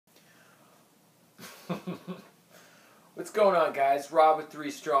What's going on, guys? Rob with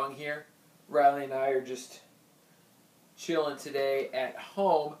 3STRONG here. Riley and I are just chilling today at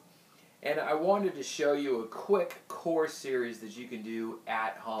home, and I wanted to show you a quick core series that you can do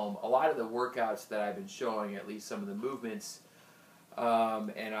at home. A lot of the workouts that I've been showing, at least some of the movements,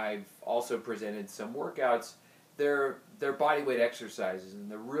 and I've also presented some workouts, they're body weight exercises, and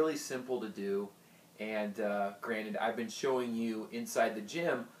they're really simple to do. And granted, I've been showing you inside the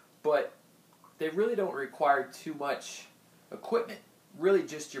gym, but they really don't require too much equipment. Really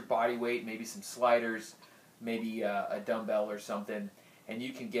just your body weight, maybe some sliders, maybe a dumbbell or something, and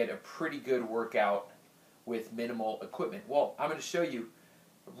you can get a pretty good workout with minimal equipment. Well, I'm going to show you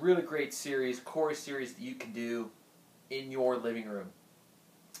a really great series, core series that you can do in your living room.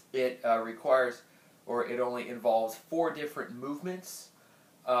 It requires, or it only involves 4 different movements,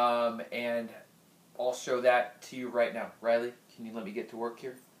 and I'll show that to you right now. Riley, can you let me get to work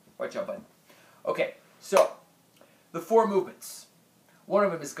here? Watch out, bud. Okay, so the 4 movements. One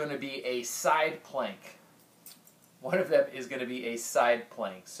of them is going to be a side plank.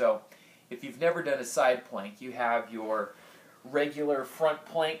 So if you've never done a side plank, you have your regular front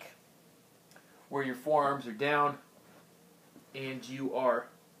plank where your forearms are down and you are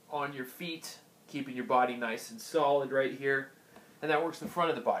on your feet, keeping your body nice and solid right here, and that works the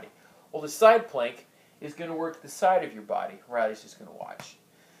front of the body. Well, the side plank is going to work the side of your body. Riley's just going to watch.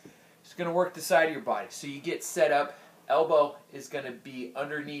 It's going to work the side of your body. So you get set up. Elbow is going to be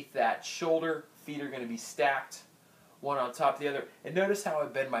underneath that shoulder. Feet are going to be stacked, one on top of the other. And notice how I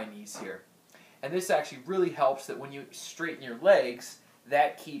bend my knees here. And this actually really helps that when you straighten your legs,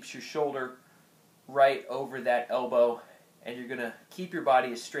 that keeps your shoulder right over that elbow. And you're going to keep your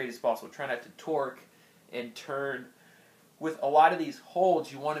body as straight as possible. Try not to torque and turn. With a lot of these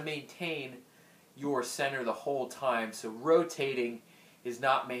holds, you want to maintain your center the whole time. So rotating is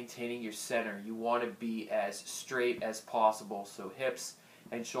not maintaining your center. You want to be as straight as possible, so hips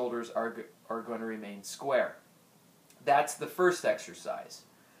and shoulders are going to remain square. That's the first exercise.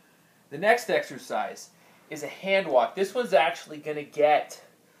 The next exercise is a hand walk. This one's actually going to get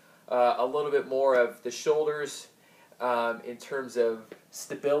a little bit more of the shoulders in terms of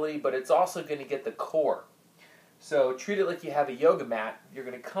stability, but it's also going to get the core. So treat it like you have a yoga mat. You're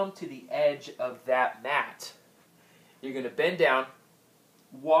going to come to the edge of that mat. You're going to bend down,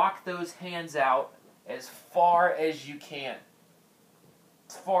 walk those hands out as far as you can.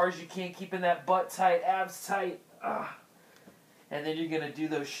 As far as you can, keeping that butt tight, abs tight. And then you're going to do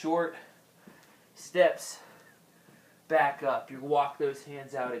those short steps back up. You walk those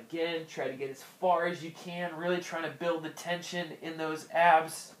hands out again. Try to get as far as you can, really trying to build the tension in those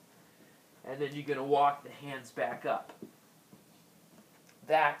abs. And then you're going to walk the hands back up.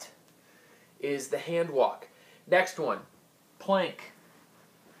 That is the hand walk. Next one, plank.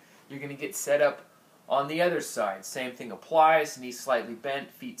 You're going to get set up on the other side. Same thing applies. Knees slightly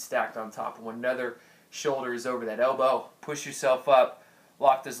bent, feet stacked on top of one another. Shoulders over that elbow. Push yourself up,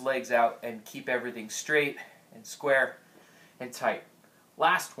 lock those legs out, and keep everything straight and square and tight.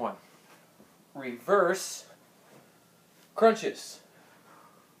 Last one, reverse crunches.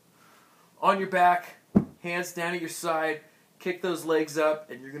 On your back, hands down at your side, kick those legs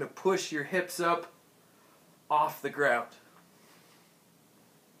up, and you're going to push your hips up off the ground.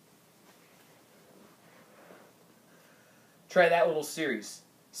 Try that little series.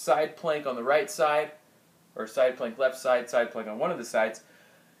 Side plank on the right side, or side plank left side plank on one of the sides.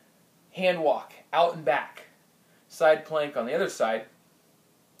 Hand walk, out and back. Side plank on the other side,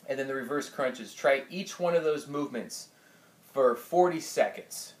 and then the reverse crunches. Try each one of those movements for 40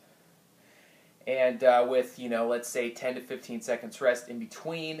 seconds. And with, let's say 10 to 15 seconds rest in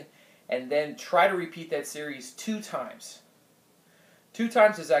between, and then try to repeat that series 2 times. 2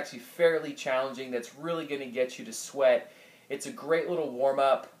 times is actually fairly challenging. That's really going to get you to sweat. It's a great little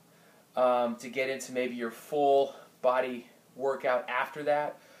warm-up to get into maybe your full body workout after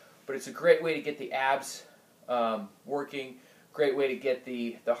that. But it's a great way to get the abs working, great way to get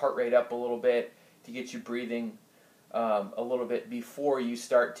the heart rate up a little bit, to get you breathing a little bit before you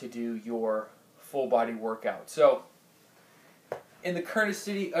start to do your full body workout. So, in the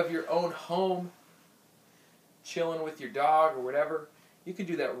courtesy of your own home, chilling with your dog or whatever, you can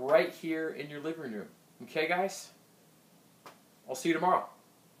do that right here in your living room. Okay, guys? I'll see you tomorrow.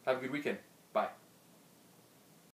 Have a good weekend. Bye.